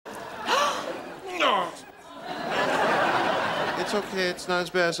it's okay. It's not as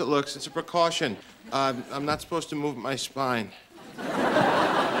bad as it looks. It's a precaution. I'm not supposed to move my spine.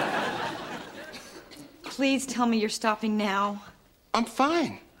 Please tell me you're stopping now. I'm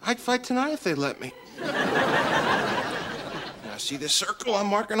fine. I'd fight tonight if they'd let me. Now, see this circle I'm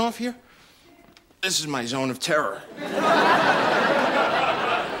marking off here? This is my zone of terror.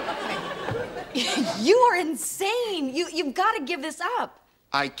 You are insane. You've got to give this up.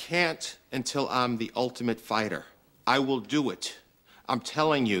 I can't until I'm the ultimate fighter. I will do it. I'm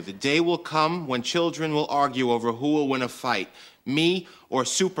telling you, the day will come when children will argue over who will win a fight, me or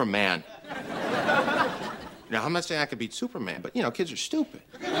Superman. Now, I'm not saying I could beat Superman, but, you know, kids are stupid.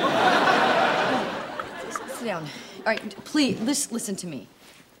 Sit down. All right, please, listen to me.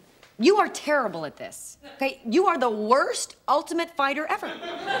 You are terrible at this, okay? You are the worst ultimate fighter ever.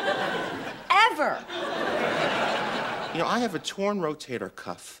 Ever. You know, I have a torn rotator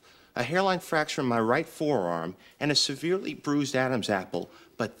cuff, a hairline fracture in my right forearm, and a severely bruised Adam's apple,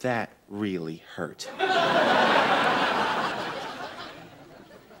 but that really hurt.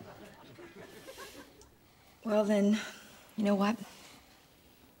 Well, then, you know what?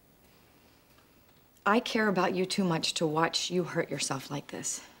 I care about you too much to watch you hurt yourself like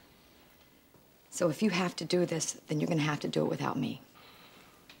this. So if you have to do this, then you're gonna have to do it without me.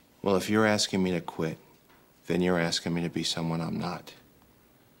 Well, if you're asking me to quit, then you're asking me to be someone I'm not.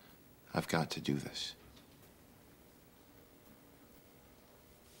 I've got to do this.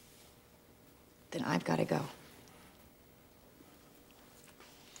 Then I've got to go.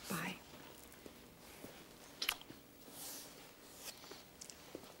 Bye.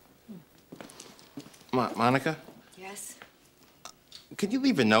 Monica? Yes? Could you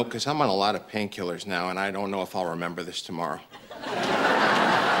leave a note? Because I'm on a lot of painkillers now, and I don't know if I'll remember this tomorrow.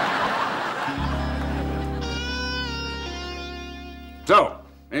 So,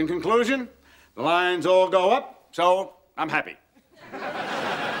 in conclusion, the lines all go up, so I'm happy.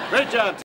 Great job.